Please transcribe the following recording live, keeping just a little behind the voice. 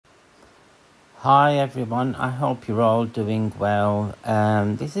Hi everyone, I hope you're all doing well.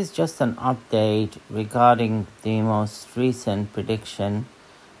 This is just an update regarding the most recent prediction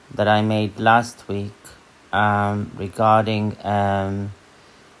that I made last week regarding the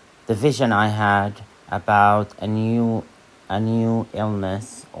vision I had about a new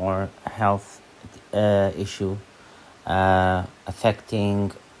illness or health issue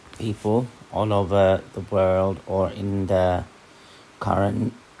affecting people all over the world or in the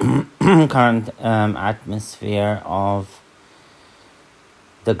current atmosphere of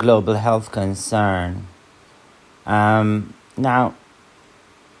the global health concern. Now,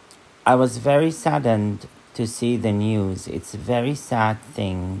 I was very saddened to see the news. It's a very sad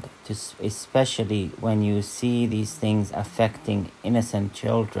thing, especially when you see these things affecting innocent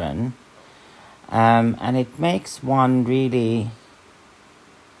children. And it makes one really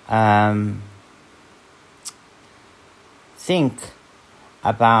think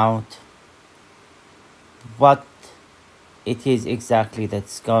about what it is exactly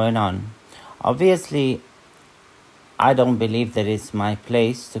that's going on. Obviously, I don't believe that it's my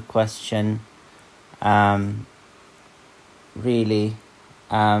place to question really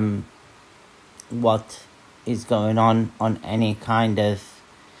what is going on any kind of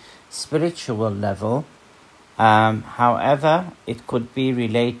spiritual level. However, it could be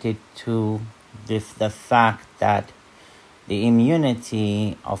related to the fact that the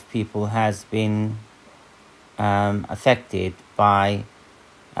immunity of people has been affected by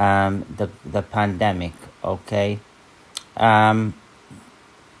the pandemic. Okay, I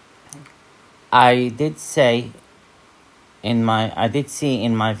did see in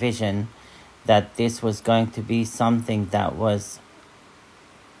my vision that this was going to be something that was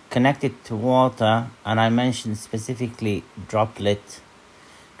connected to water, and I mentioned specifically droplet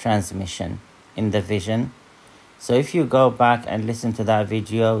transmission in the vision. So if you go back and listen to that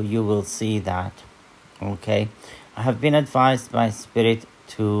video, you will see that. Okay, I have been advised by Spirit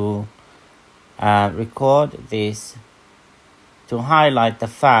to record this to highlight the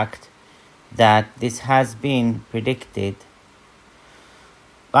fact that this has been predicted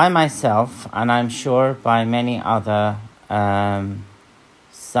by myself, and I'm sure by many other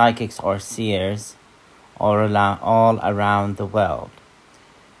psychics or seers all around the world.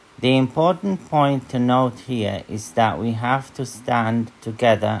 The important point to note here is that we have to stand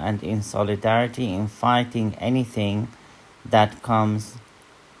together and in solidarity in fighting anything that comes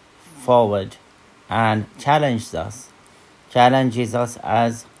forward and challenges us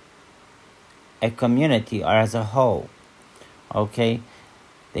as a community or as a whole. Okay,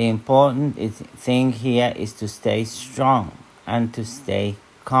 the important thing here is to stay strong and to stay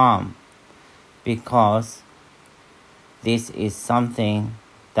calm, because this is something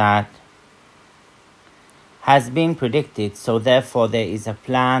that has been predicted, so therefore there is a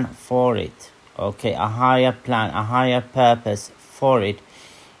plan for it. Okay, a higher plan, a higher purpose for it,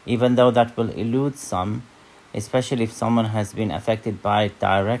 even though that will elude some, especially if someone has been affected by it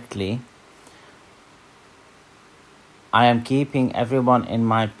directly. I am keeping everyone in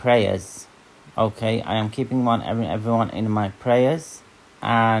my prayers. Okay, I am keeping everyone in my prayers,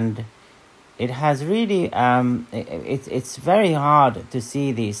 and it has really it's very hard to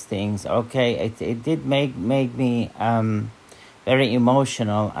see these things. Okay, it did make me very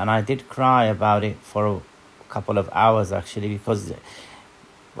emotional, and I did cry about it for a couple of hours actually, because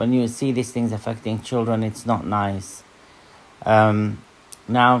when you see these things affecting children, it's not nice.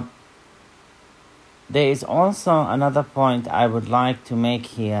 Now, there is also another point I would like to make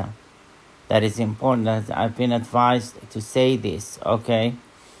here that is important, that I've been advised to say this. Okay,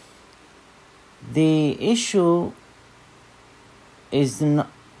 the issue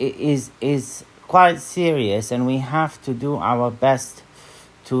is quite serious, and we have to do our best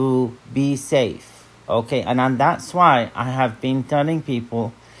to be safe. Okay, and that's why I have been telling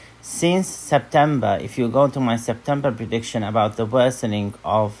people since September. If you go to my September prediction about the worsening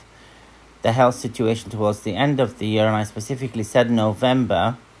of the health situation towards the end of the year, and I specifically said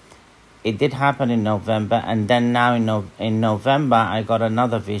November, it did happen in November, and then now in November I got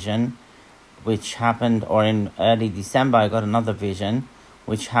another vision which happened, or in early December I got another vision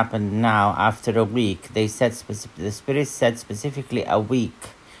which happened now after a week. They said the Spirit said specifically a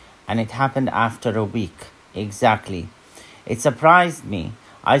week, and it happened after a week exactly. It surprised me.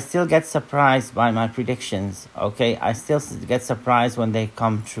 I still get surprised by my predictions. Okay, I still get surprised when they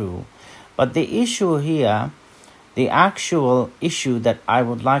come true. But the issue here, the actual issue that I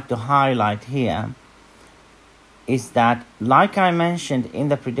would like to highlight here, is that, like I mentioned in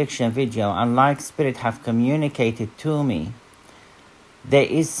the prediction video, and like Spirit have communicated to me, there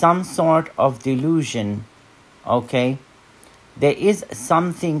is some sort of delusion. Okay, there is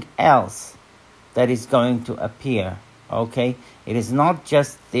something else that is going to appear, okay? It is not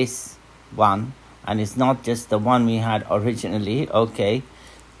just this one, and it's not just the one we had originally, okay?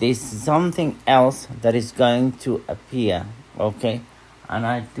 There's something else that is going to appear, okay? And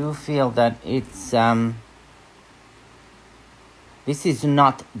I do feel that it's this is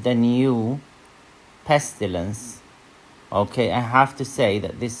not the new pestilence, okay? I have to say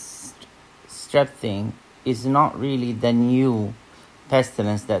that this strep thing is not really the new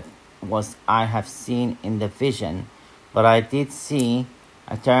pestilence that I have seen in the vision, but I did see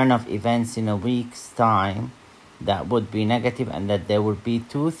a turn of events in a week's time that would be negative, and that there would be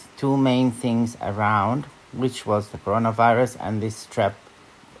two main things around, which was the coronavirus and this strep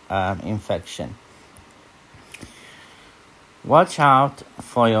infection. Watch out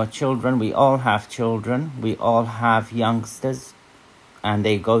for your children. We all have children. We all have youngsters, and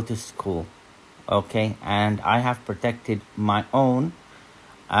they go to school, okay? And I have protected my own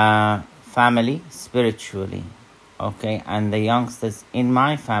family spiritually, okay? And the youngsters in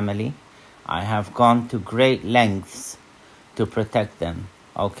my family, I have gone to great lengths to protect them,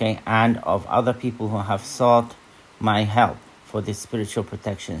 okay? And of other people who have sought my help for this spiritual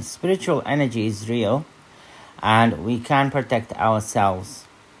protection. Spiritual energy is real, and we can protect ourselves,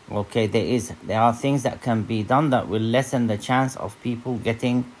 okay? There are things that can be done that will lessen the chance of people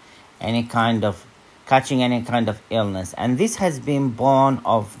catching any kind of illness. And this has been born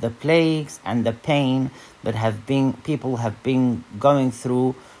of the plagues and the pain that people have been going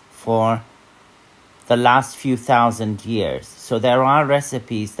through for the last few thousand years. So there are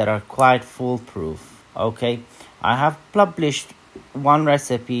recipes that are quite foolproof, okay? I have published one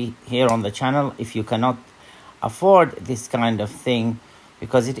recipe here on the channel if you cannot afford this kind of thing,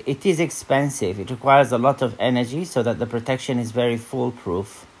 because it is expensive. It requires a lot of energy, so that the protection is very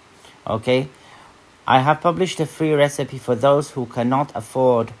foolproof, okay? I have published a free recipe for those who cannot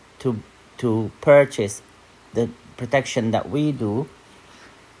afford to purchase the protection that we do.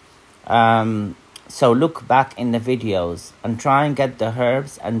 So look back in the videos and try and get the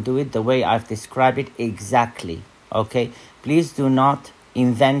herbs and do it the way I've described it exactly, okay? Please do not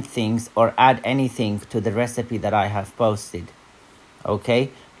invent things or add anything to the recipe that I have posted,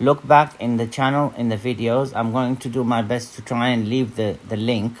 okay? Look back in the channel, in the videos. I'm going to do my best to try and leave the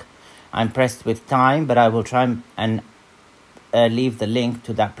link. I'm pressed with time, but I will try and leave the link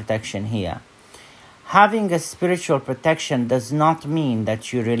to that protection here. Having a spiritual protection does not mean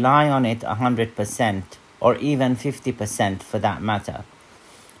that you rely on it 100% or even 50% for that matter.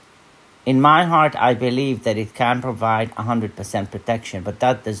 In my heart, I believe that it can provide 100% protection, but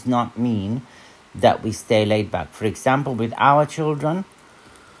that does not mean that we stay laid back. For example, with our children,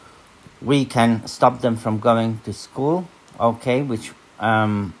 we can stop them from going to school, okay, which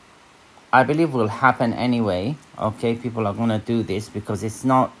I believe will happen anyway, okay? People are going to do this because it's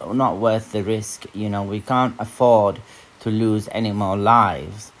not worth the risk, you know. We can't afford to lose any more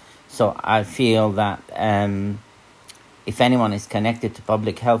lives. So I feel that if anyone is connected to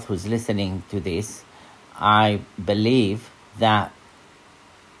public health who's listening to this, I believe that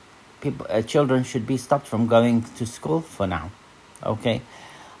children should be stopped from going to school for now, okay?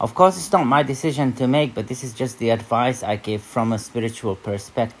 Of course, it's not my decision to make, but this is just the advice I give from a spiritual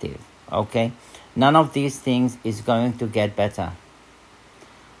perspective, okay? None of these things is going to get better,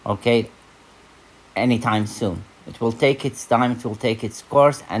 okay, anytime soon. It will take its time, it will take its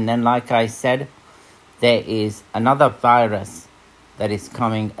course, and then, like I said, there is another virus that is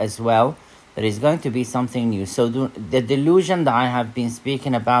coming as well. There is going to be something new. So the delusion that I have been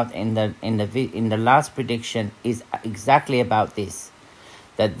speaking about in the last prediction is exactly about this.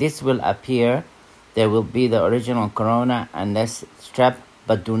 That this will appear. There will be the original corona and this strep,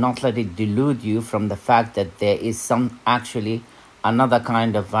 but do not let it delude you from the fact that there is actually another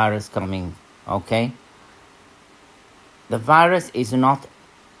kind of virus coming, okay? The virus is not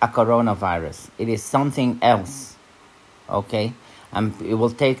a coronavirus. It is something else, okay? And it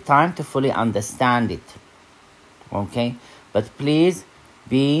will take time to fully understand it, okay? But please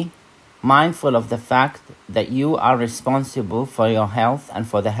be mindful of the fact that you are responsible for your health and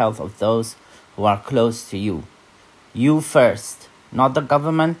for the health of those who are close to you. You first, not the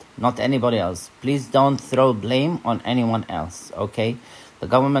government, not anybody else. Please don't throw blame on anyone else, okay? The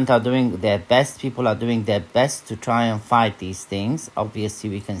government are doing their best. People are doing their best to try and fight these things.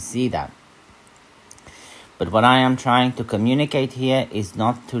 Obviously, we can see that. But what I am trying to communicate here is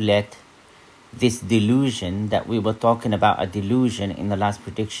not to let this delusion that we were talking about, a delusion in the last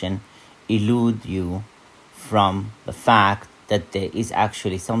prediction, elude you from the fact that there is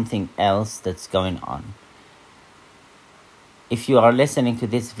actually something else that's going on. If you are listening to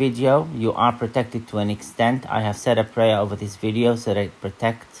this video, you are protected to an extent. I have said a prayer over this video so that it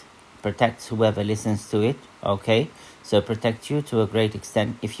protects protects whoever listens to it, okay? So protect you to a great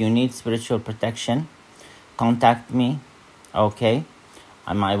extent. If you need spiritual protection, contact me, okay?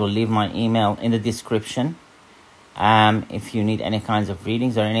 I will leave my email in the description. If you need any kinds of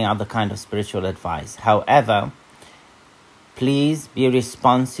readings or any other kind of spiritual advice. However, please be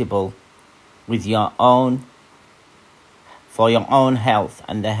responsible with your own, for your own health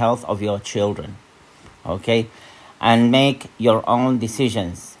and the health of your children, okay? And make your own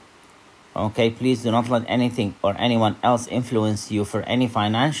decisions, okay? Please do not let anything or anyone else influence you for any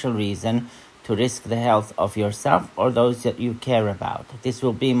financial reason to risk the health of yourself or those that you care about. This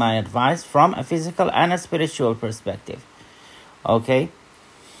will be my advice from a physical and a spiritual perspective, okay?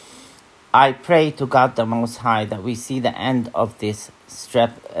 I pray to God the Most High that we see the end of this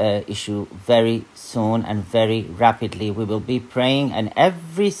strep issue very soon and very rapidly. We will be praying, and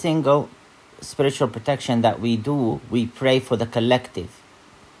every single spiritual protection that we do, we pray for the collective.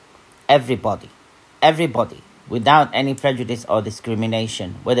 Everybody, without any prejudice or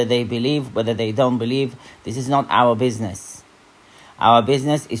discrimination, whether they believe, whether they don't believe. This is not our business. Our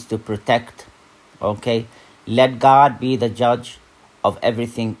business is to protect, okay? Let God be the judge of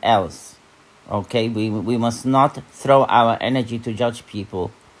everything else, okay? We must not throw our energy to judge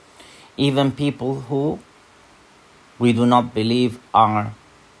people, even people who we do not believe are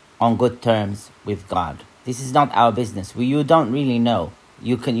on good terms with God. This is not our business. You don't really know.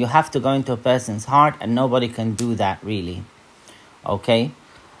 You have to go into a person's heart, and nobody can do that really, okay?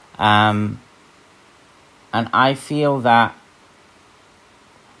 And I feel that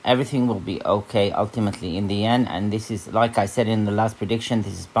everything will be okay ultimately in the end. And this is, like I said in the last prediction,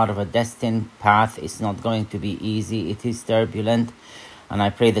 this is part of a destined path. It's not going to be easy. It is turbulent. And I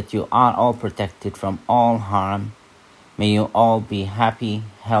pray that you are all protected from all harm. May you all be happy,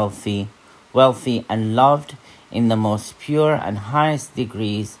 healthy, wealthy, and loved in the most pure and highest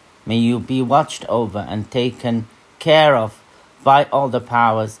degrees. May you be watched over and taken care of by all the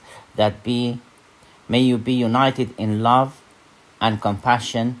powers that be. May you be united in love and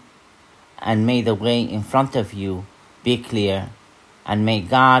compassion, and may the way in front of you be clear, and may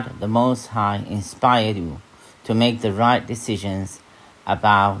God the Most High inspire you to make the right decisions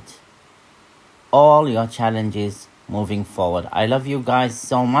about all your challenges moving forward. I love you guys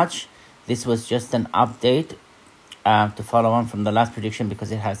so much. This was just an update to follow on from the last prediction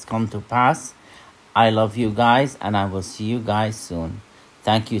because it has come to pass. I love you guys, and I will see you guys soon.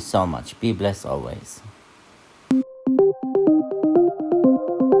 Thank you so much. Be blessed always.